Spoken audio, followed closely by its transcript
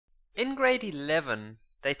In grade 11,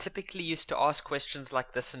 they typically used to ask questions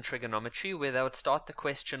like this in trigonometry, where they would start the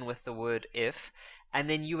question with the word if, and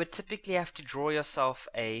then you would typically have to draw yourself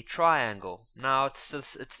a triangle. Now, it's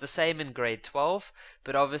the same in grade 12,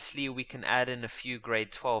 but obviously we can add in a few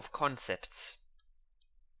grade 12 concepts.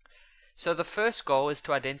 So the first goal is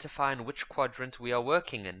to identify in which quadrant we are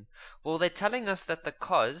working in. Well, they're telling us that the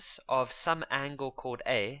cos of some angle called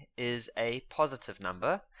A is a positive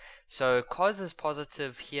number. So cos is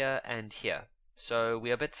positive here and here. So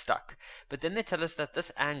we're a bit stuck. But then they tell us that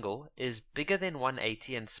this angle is bigger than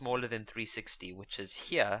 180 and smaller than 360, which is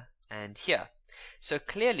here and here. So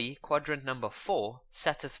clearly quadrant number 4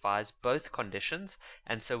 satisfies both conditions,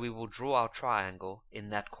 and so we will draw our triangle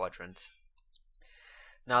in that quadrant.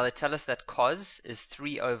 Now they tell us that cos is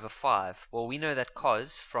 3 over 5. Well, we know that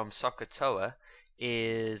cos from SOHCAHTOA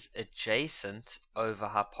is adjacent over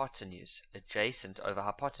hypotenuse. Adjacent over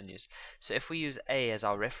hypotenuse. So if we use A as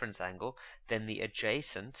our reference angle, then the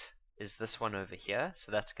adjacent is this one over here.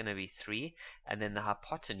 So that's going to be 3. And then the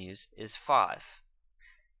hypotenuse is 5.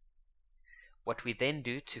 What we then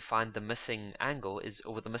do to find the missing angle is,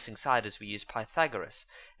 or the missing side, is we use Pythagoras.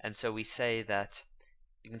 And so we say that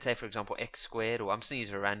you can say, for example, x squared, or I'm just going to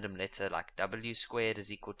use a random letter like w squared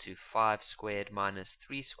is equal to 5 squared minus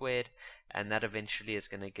 3 squared, and that eventually is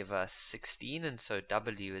going to give us 16, and so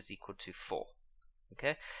w is equal to 4.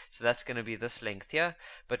 Okay, so that's going to be this length here,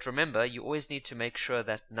 but remember, you always need to make sure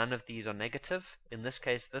that none of these are negative. In this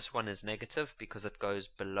case, this one is negative because it goes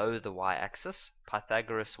below the y-axis.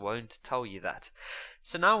 Pythagoras won't tell you that.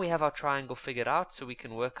 So now we have our triangle figured out, so we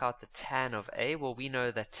can work out the tan of A. Well, we know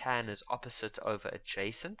that tan is opposite over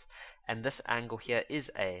adjacent, and this angle here is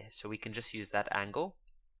A, so we can just use that angle.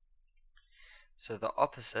 So the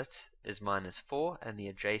opposite is minus 4, and the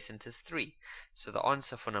adjacent is 3. So the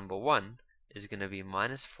answer for number 1 is going to be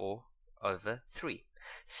minus 4 over 3.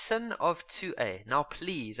 Sin of 2a. Now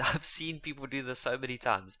please, I've seen people do this so many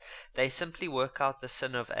times. They simply work out the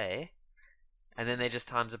sin of a, and then they just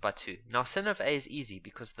times it by 2. Now sin of a is easy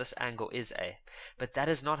because this angle is a, but that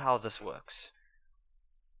is not how this works.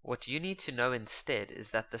 What you need to know instead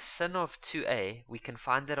is that the sin of 2a, we can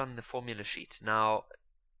find that on the formula sheet. Now,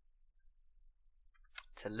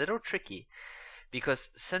 it's a little tricky because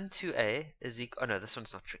sin 2a is equal, oh no, this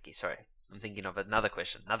one's not tricky, sorry. I'm thinking of another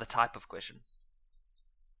question, another type of question.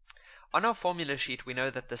 On our formula sheet, we know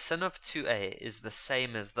that the sin of 2a is the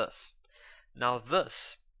same as this. Now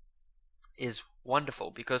this is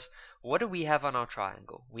wonderful because what do we have on our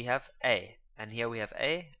triangle? We have a, and here we have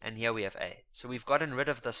a, and here we have a. So we've gotten rid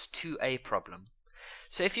of this 2a problem.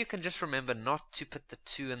 So if you can just remember not to put the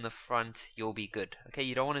 2 in the front, you'll be good. Okay,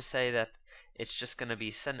 you don't want to say that it's just going to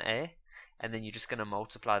be sin a, and then you're just going to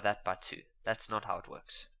multiply that by 2. That's not how it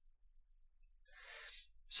works.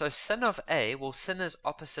 So sin of a, well, sin is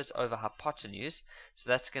opposite over hypotenuse, so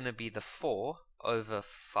that's going to be the 4 over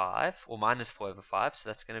 5, or minus 4 over 5, so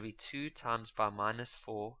that's going to be 2 times by minus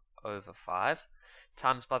 4 over 5,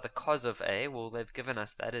 times by the cos of a, well, they've given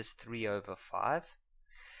us that is 3 over 5.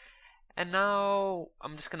 And now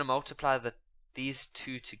I'm just going to multiply these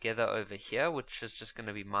two together over here, which is just going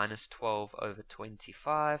to be minus 12 over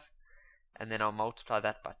 25, and then I'll multiply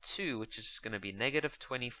that by 2, which is just going to be negative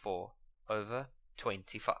 24 over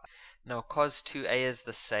 25. Now cos 2a is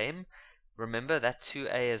the same. Remember that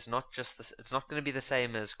 2a is not just this, it's not going to be the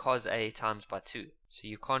same as cos a times by 2. So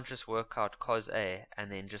you can't just work out cos a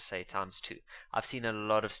and then just say times 2. I've seen a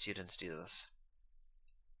lot of students do this.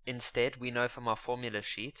 Instead, we know from our formula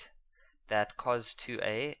sheet that cos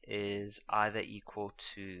 2a is either equal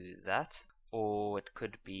to that, or it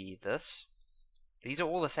could be this. These are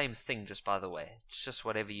all the same thing, just by the way. It's just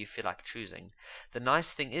whatever you feel like choosing. The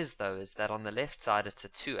nice thing is, though, is that on the left side it's a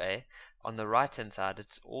 2a, on the right hand side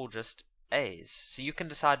it's all just a's. So you can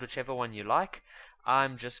decide whichever one you like.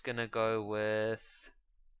 I'm just gonna go with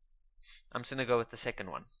the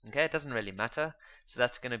second one. Okay, it doesn't really matter. So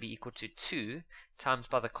that's gonna be equal to 2 times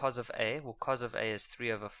by the cos of a. Well, cos of a is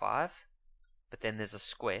 3 over 5, but then there's a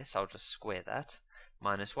square, so I'll just square that,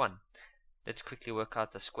 minus 1. Let's quickly work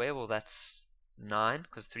out the square. Well, that's 9,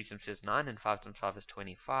 because 3 times 2 is 9, and 5 times 5 is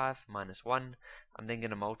 25, minus 1. I'm then going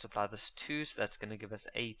to multiply this 2, so that's going to give us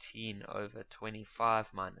 18 over 25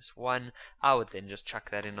 minus 1. I would then just chuck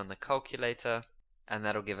that in on the calculator, and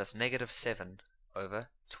that'll give us negative 7 over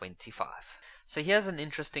 25. So here's an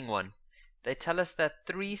interesting one. They tell us that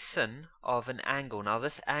 3 sin of an angle, now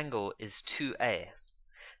this angle is 2a,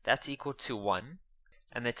 that's equal to 1.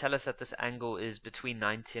 And they tell us that this angle is between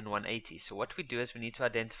 90 and 180. So what we do is we need to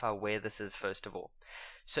identify where this is first of all.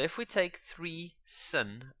 So if we take 3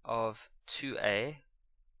 sin of 2a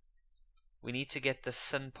we need to get the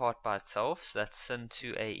sin part by itself, so that's sin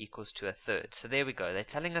 2a equals to a third. So there we go. They're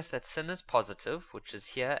telling us that sin is positive, which is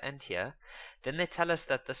here and here. Then they tell us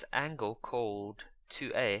that this angle called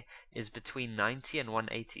 2a is between 90 and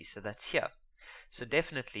 180, so that's here. So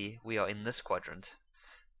definitely we are in this quadrant.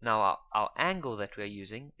 Now our angle that we are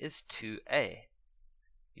using is 2a.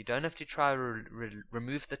 You don't have to try to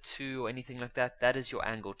remove the 2 or anything like that. That is your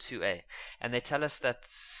angle 2a. And they tell us that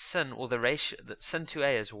sin, or the ratio, that sin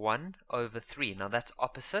 2a is 1 over 3. Now that's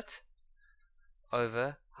opposite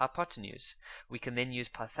over hypotenuse. We can then use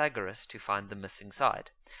Pythagoras to find the missing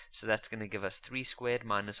side. So that's going to give us 3 squared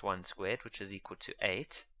minus 1 squared, which is equal to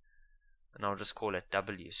 8. And I'll just call it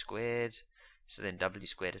w squared. So then w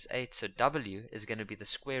squared is 8. So w is going to be the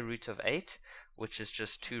square root of 8, which is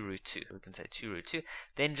just 2 root 2. We can say 2 root 2.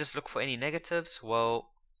 Then just look for any negatives.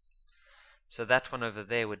 Well, so that one over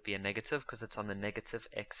there would be a negative because it's on the negative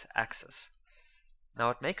x-axis. Now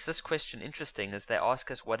what makes this question interesting is they ask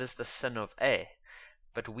us what is the sin of a.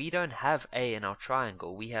 But we don't have a in our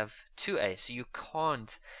triangle. We have 2a. So you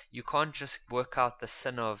can't just work out the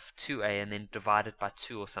sin of 2a and then divide it by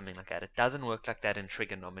 2 or something like that. It doesn't work like that in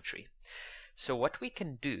trigonometry. So what we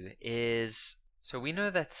can do is, so we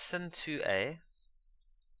know that sin 2a,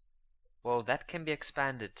 well, that can be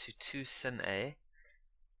expanded to 2 sin a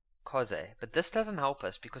cos a. But this doesn't help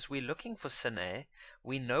us because we're looking for sin a.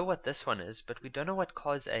 We know what this one is, but we don't know what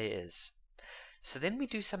cos a is. So then we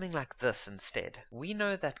do something like this instead. We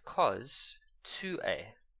know that cos 2a,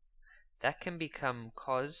 that can become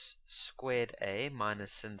cos squared a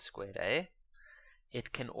minus sin squared a.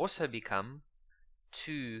 It can also become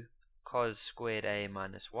 2 cos squared a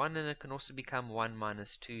minus 1, and it can also become 1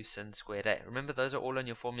 minus 2 sin squared a. Remember, those are all on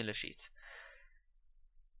your formula sheet.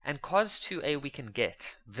 And cos 2a we can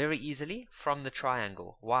get very easily from the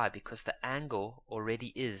triangle. Why? Because the angle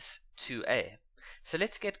already is 2a. So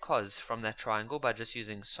let's get cos from that triangle by just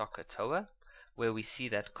using SOHCAHTOA, where we see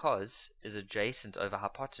that cos is adjacent over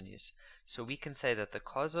hypotenuse. So we can say that the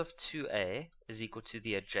cos of 2a is equal to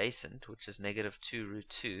the adjacent, which is negative 2 root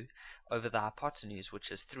 2, over the hypotenuse,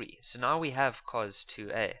 which is 3. So now we have cos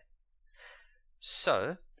 2a.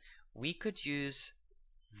 So we could use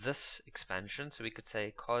this expansion. So we could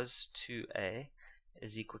say cos 2a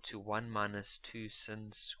is equal to 1 minus 2 sin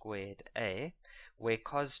squared a, where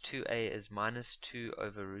cos 2a is minus 2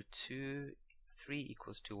 over root 2, 3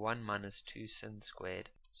 equals to 1 minus 2 sin squared.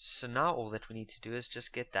 So now all that we need to do is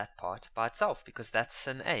just get that part by itself, because that's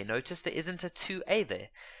sin a. Notice there isn't a 2a there.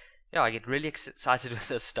 Yeah, I get really excited with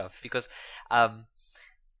this stuff, because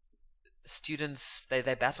students, they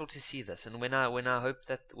battle to see this, and when I hope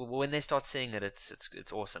that when they start seeing it,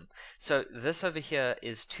 it's awesome. So this over here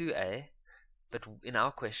is 2a, but in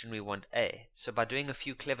our question we want a. So by doing a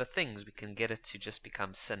few clever things, we can get it to just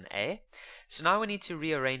become sin a. So now we need to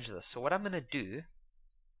rearrange this. So what I'm going to do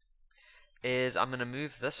is I'm going to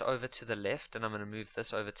move this over to the left, and I'm going to move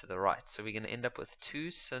this over to the right. So we're going to end up with 2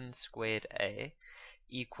 sin squared a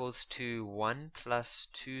equals to 1 plus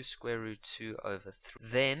 2 square root 2 over 3.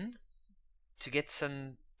 Then, to get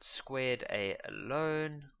sin squared a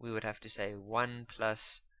alone, we would have to say 1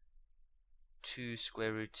 plus 2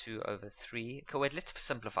 square root 2 over 3. Okay, wait, let's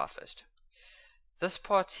simplify first. This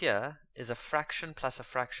part here is a fraction plus a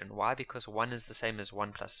fraction. Why? Because 1 is the same as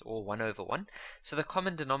 1 plus, or 1 over 1. So the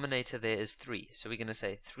common denominator there is 3. So we're going to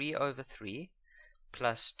say 3 over 3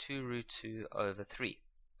 plus 2 root 2 over 3.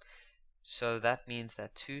 So that means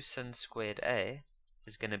that 2 sin squared a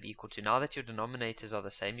is going to be equal to, now that your denominators are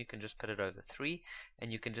the same, you can just put it over 3,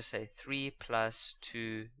 and you can just say 3 plus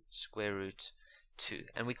 2 square root 2.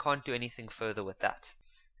 And we can't do anything further with that.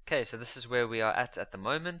 Okay, so this is where we are at the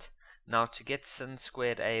moment. Now to get sin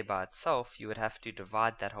squared a by itself, you would have to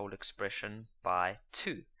divide that whole expression by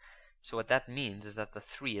 2. So what that means is that the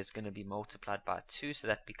 3 is going to be multiplied by 2, so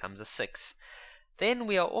that becomes a 6. Then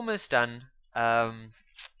we are almost done.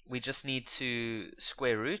 We just need to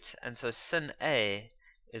square root, and so sin a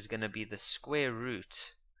is going to be the square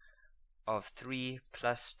root of 3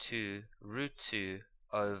 plus 2 root 2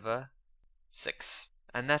 over 6.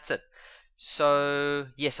 And that's it. So,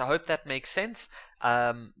 yes, I hope that makes sense.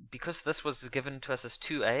 Because this was given to us as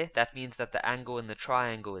 2a, that means that the angle in the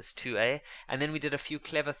triangle is 2a. And then we did a few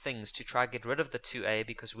clever things to try to get rid of the 2a,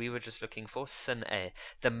 because we were just looking for sin a.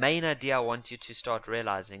 The main idea I want you to start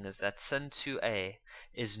realizing is that sin 2a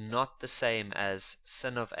is not the same as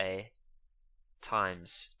sin of a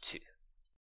times 2.